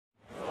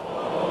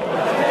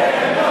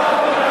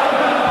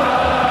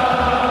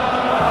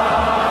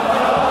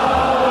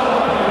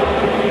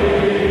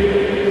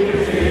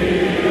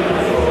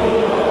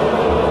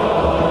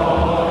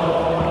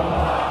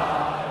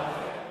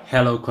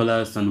Hello,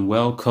 callers, and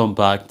welcome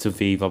back to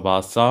Viva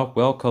Barca.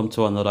 Welcome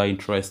to another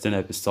interesting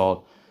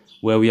episode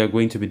where we are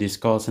going to be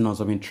discussing on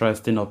some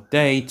interesting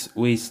updates.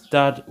 We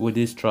start with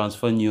this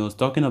transfer news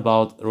talking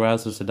about Real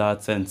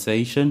Sociedad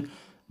sensation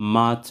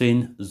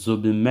Martin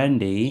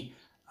Zubimendi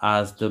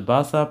as the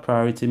Barca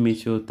priority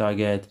midfield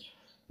target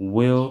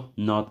will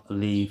not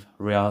leave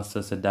Real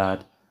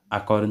Sociedad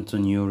according to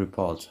new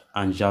reports,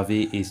 and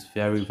Xavi is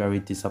very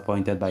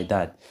disappointed by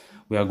that.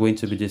 We are going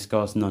to be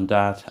discussing on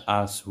that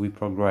as we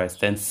progress.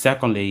 Then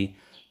secondly,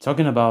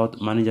 talking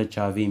about manager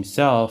Xavi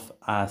himself,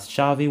 as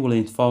Xavi will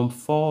inform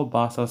four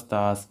Barca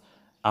stars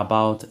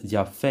about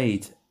their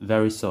fate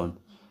very soon.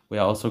 We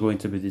are also going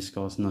to be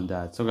discussing on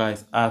that. So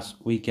guys, as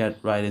we get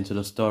right into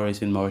the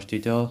stories in more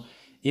detail,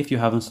 if you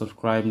haven't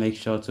subscribed, make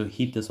sure to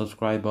hit the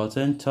subscribe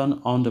button,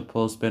 turn on the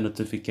post bell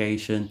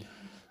notification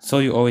so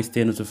you always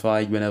stay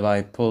notified whenever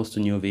I post a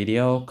new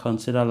video.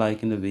 Consider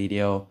liking the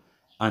video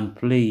and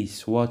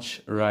please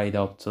watch right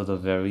up to the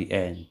very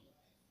end.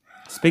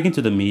 Speaking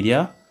to the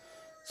media,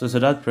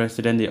 Sociedad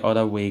president the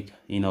other week,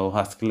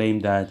 has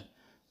claimed that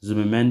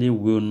Zubimendi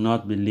will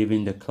not be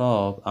leaving the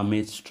club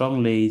amid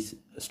strong links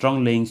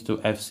to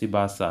FC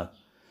Barca,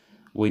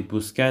 with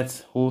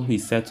Busquets, who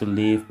is set to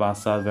leave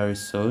Barca very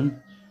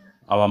soon.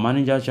 Our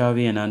manager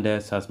Xavi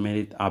Hernandez has made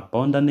it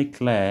abundantly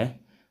clear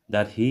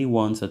that he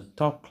wants a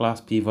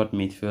top-class pivot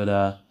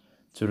midfielder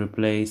to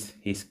replace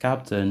his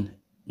captain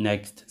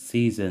next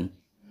season.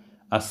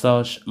 As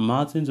such,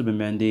 Martin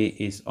Zubimendi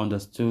is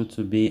understood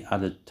to be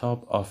at the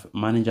top of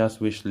managers'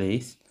 wish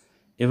list,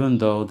 even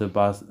though the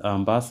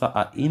Barca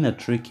are in a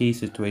tricky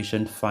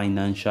situation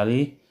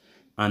financially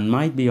and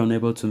might be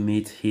unable to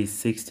meet his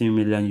 €60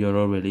 million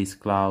release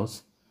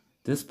clause.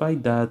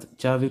 Despite that,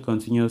 Xavi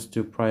continues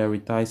to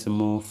prioritize a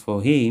move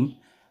for him,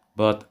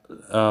 but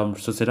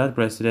Sociedad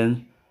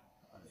president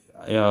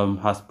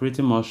has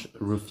pretty much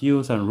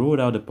refused and ruled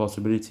out the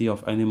possibility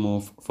of any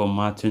move for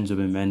Martin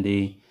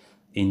Zubimendi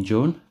in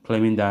June,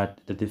 claiming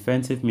that the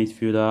defensive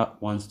midfielder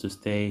wants to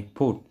stay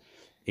put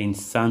in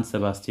San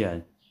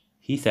Sebastian.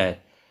 He said,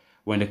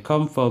 "When they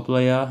come for a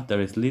player, there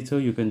is little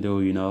you can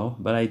do,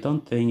 but I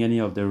don't think any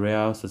of the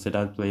Real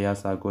Sociedad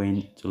players are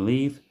going to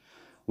leave.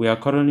 We are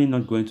currently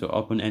not going to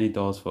open any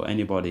doors for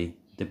anybody,"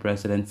 the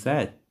president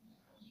said.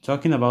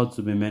 Talking about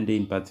Zubimendi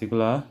in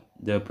particular,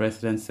 the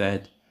president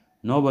said,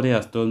 "Nobody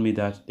has told me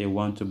that they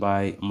want to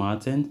buy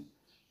Martin,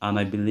 and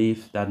I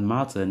believe that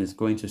Martin is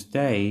going to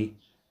stay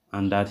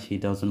and that he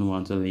doesn't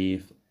want to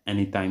leave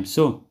anytime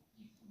soon."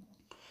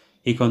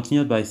 He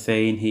continued by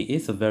saying he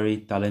is a very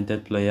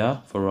talented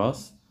player for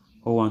us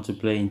who want to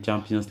play in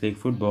Champions League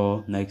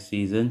football next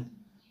season.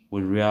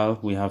 With Real,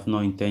 we have no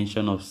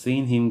intention of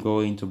seeing him go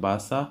into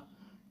Barca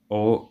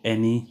or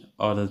any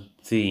other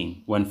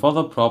team. When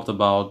further probed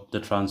about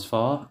the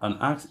transfer and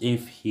asked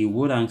if he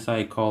would answer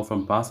a call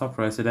from Barca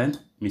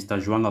president,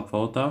 Mr. Joan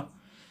Laporta,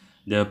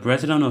 the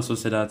president of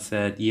Sociedad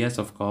said, "Yes,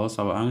 of course,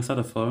 I will answer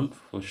the phone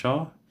for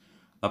sure.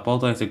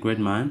 Laporta is a great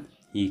man.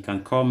 He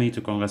can call me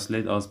to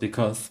congratulate us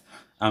because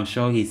I'm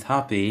sure he's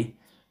happy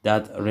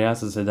that Real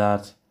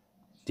Sociedad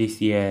this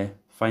year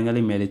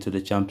finally made it to the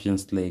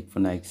Champions League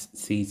for next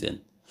season."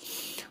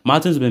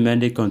 Martin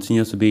Zubimendi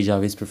continues to be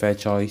Xavi's preferred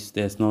choice.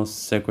 There's no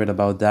secret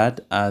about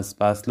that, as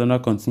Barcelona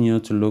continue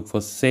to look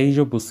for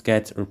Sergio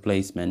Busquets'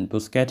 replacement.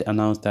 Busquets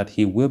announced that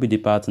he will be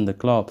departing the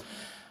club.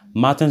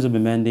 Martin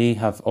Zubimendi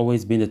have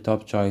always been the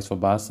top choice for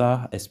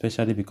Barca,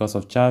 especially because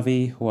of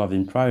Xavi, who have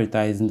been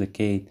prioritizing the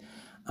kid.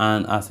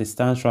 And as it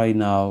stands right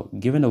now,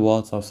 given the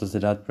words of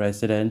Sociedad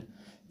president,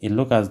 it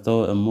looks as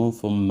though a move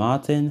for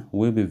Martin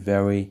will be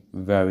very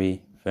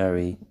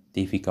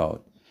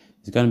difficult.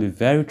 It's going to be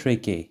very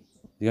tricky.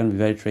 It's going to be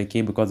very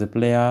tricky because the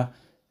player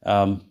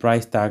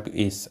price tag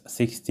is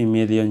 €60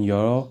 million,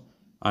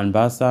 and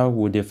Barca,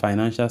 with the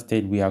financial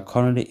state we are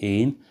currently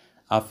in,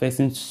 are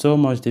facing so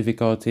much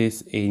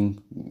difficulties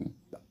in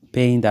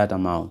paying that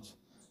amount.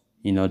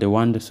 They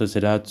want the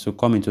Sociedad to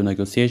come into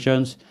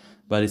negotiations,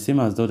 but it seems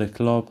as though the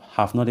club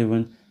have not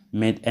even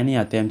made any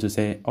attempt to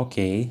say,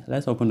 okay,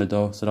 let's open the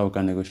door so that we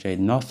can negotiate.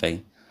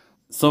 Nothing.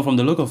 So from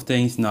the look of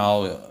things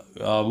now,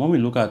 when we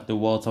look at the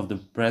words of the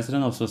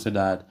president of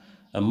Sociedad,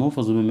 a move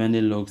for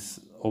Zubimendi looks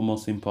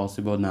almost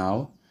impossible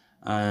now.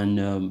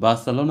 And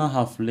Barcelona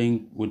have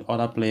linked with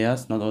other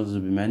players, not only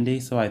Zubimendi.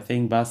 So I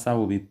think Barca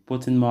will be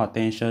putting more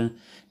attention.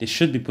 They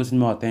should be putting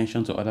more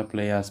attention to other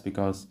players,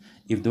 because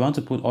if they want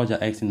to put all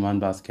their eggs in one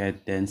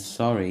basket,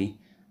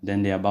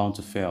 then they are bound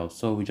to fail.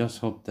 So we just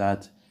hope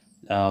that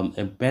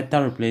a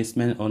better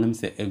replacement, or let me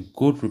say a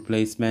good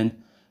replacement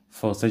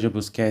for Sergio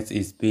Busquets,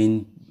 is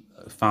being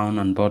found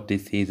on board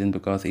this season,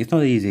 because it's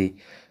not easy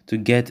to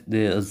get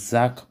the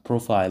exact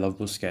profile of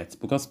Busquets,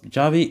 because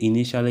Xavi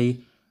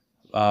initially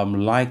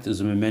liked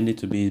Zubimendi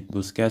to be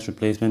Busquets'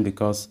 replacement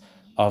because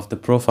of the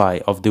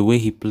profile, of the way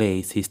he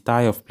plays. His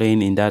style of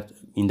playing in that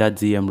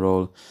DM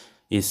role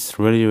is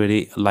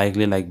really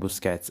likely like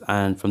Busquets.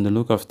 And from the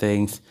look of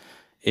things,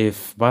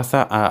 if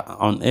Barca are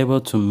unable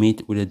to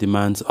meet with the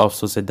demands of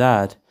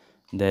Sociedad,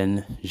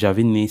 then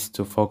Xavi needs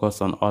to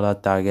focus on other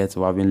targets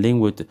who have been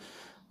linked with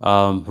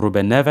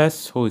Ruben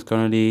Neves, who is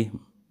currently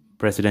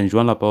President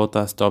Joan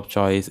Laporta's top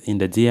choice in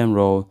the DM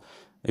role,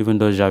 even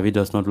though Xavi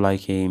does not like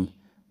him.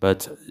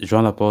 But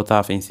Joan Laporta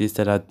have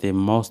insisted that they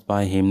must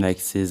buy him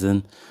next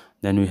season.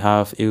 Then we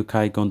have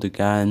Ilkay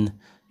Gundogan.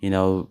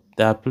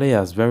 There are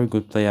players, very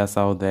good players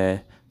out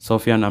there.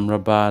 Sofian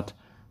Amrabat.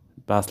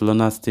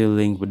 Barcelona still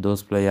linked with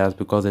those players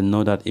because they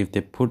know that if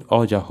they put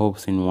all their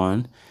hopes in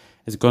one,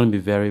 it's going to be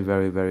very,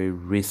 very, very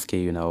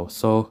risky.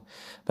 So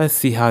let's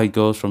see how it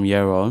goes from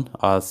here on.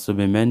 As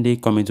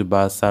Zubimendi coming to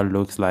Barca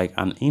looks like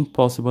an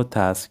impossible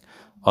task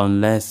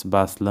unless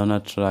Barcelona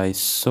tries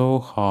so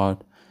hard,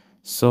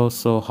 so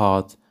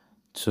hard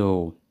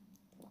to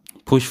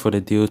push for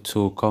the deal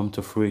to come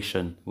to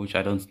fruition, which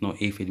I don't know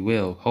if it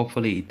will.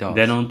 Hopefully it does.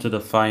 Then on to the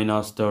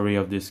final story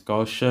of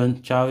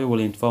discussion. Xavi will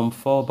inform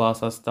 4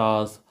 Barca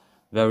stars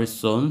very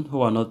soon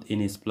who are not in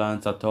his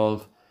plans at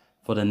all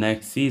for the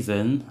next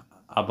season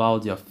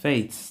about their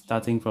fate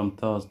starting from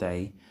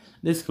Thursday.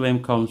 This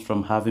claim comes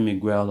from Javi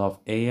Miguel of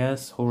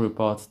AS, who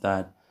reports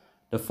that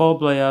the 4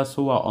 players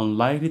who are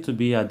unlikely to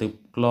be at the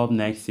club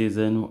next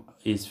season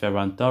is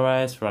Ferran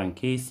Torres, Frank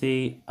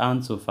Kessie,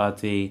 Ansu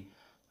Fati,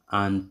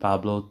 and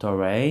Pablo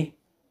Torre,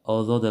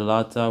 although the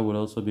latter will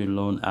also be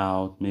loaned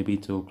out maybe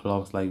to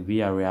clubs like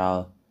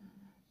Villarreal.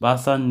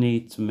 Barca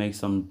need to make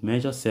some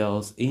major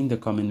sales in the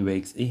coming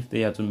weeks if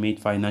they are to meet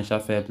financial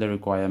fair play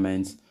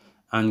requirements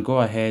and go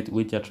ahead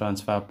with their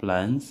transfer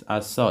plans.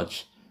 As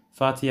such,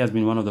 Fati has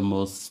been one of the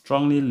most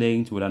strongly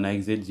linked with an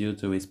exit due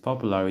to his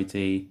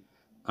popularity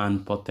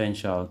and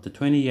potential. The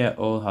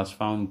 20-year-old has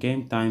found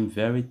game time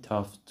very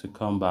tough to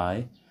come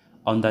by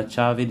under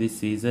Xavi this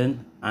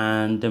season,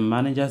 and the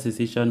manager's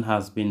decision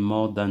has been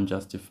more than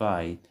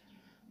justified.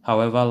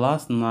 However,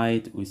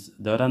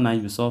 the other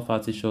night we saw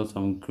Fati show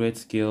some great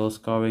skills,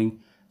 scoring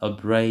a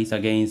brace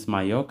against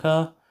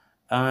Mallorca,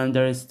 and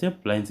there is still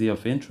plenty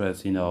of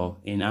interest, in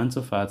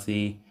Ansu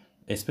Fati,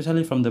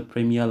 especially from the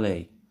Premier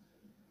League.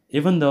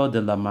 Even though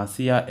the La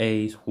Masia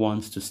ace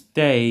wants to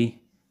stay,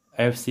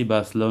 FC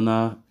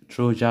Barcelona,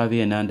 through Xavi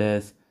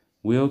Hernandez,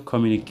 will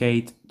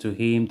communicate to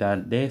him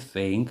that they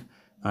think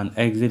an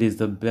exit is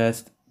the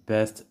best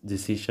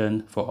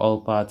decision for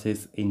all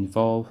parties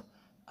involved,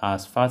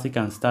 as Fati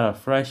can start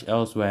afresh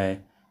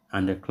elsewhere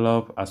and the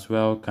club as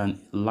well can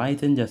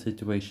lighten their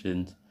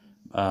situations,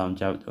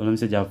 let me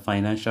say their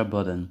financial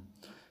burden.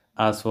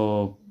 As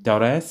for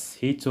Torres,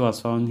 he too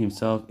has found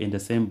himself in the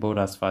same boat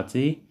as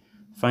Fati,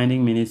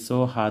 finding minutes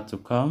so hard to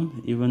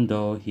come even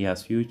though he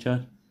has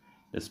future.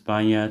 The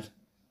Spaniard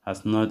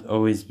has not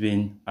always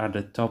been at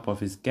the top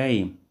of his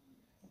game.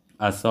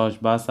 As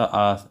such, Barca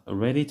are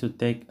ready to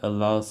take a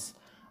loss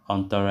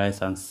on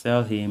Torres and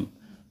sell him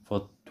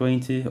for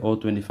 20 or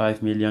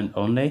 25 million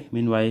only.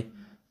 Meanwhile,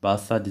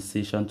 Barca's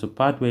decision to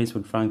part ways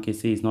with Frank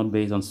Kessie is not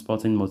based on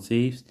sporting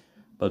motives,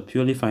 but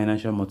purely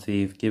financial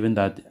motive, given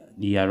that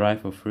he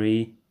arrived for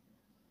free.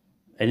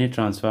 Any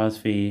transfer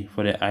fee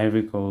for the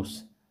Ivory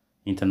Coast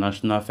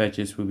international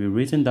fetches will be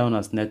written down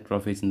as net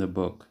profits in the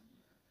book.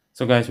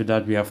 So guys, with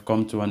that, we have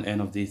come to an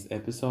end of this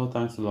episode.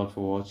 Thanks a lot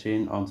for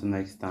watching. Until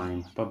next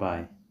time.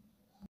 Bye-bye.